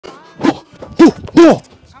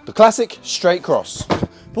The classic straight cross.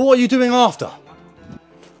 But what are you doing after?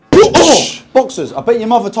 Boxers, I bet your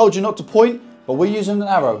mother told you not to point, but we're using an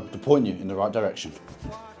arrow to point you in the right direction.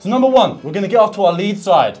 So number one, we're going to get off to our lead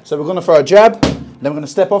side. So we're going to throw a jab, then we're going to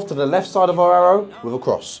step off to the left side of our arrow with a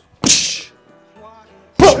cross.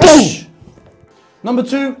 Number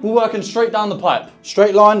two, we're working straight down the pipe.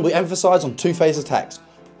 Straight line, we emphasise on two-phase attacks.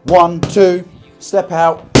 1, 2, step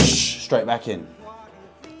out, straight back in.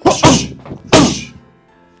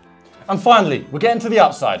 And finally, we're getting to the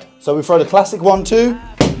outside. So we throw the classic 1, 2,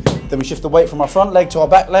 then we shift the weight from our front leg to our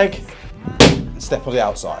back leg, and step on the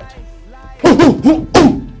outside.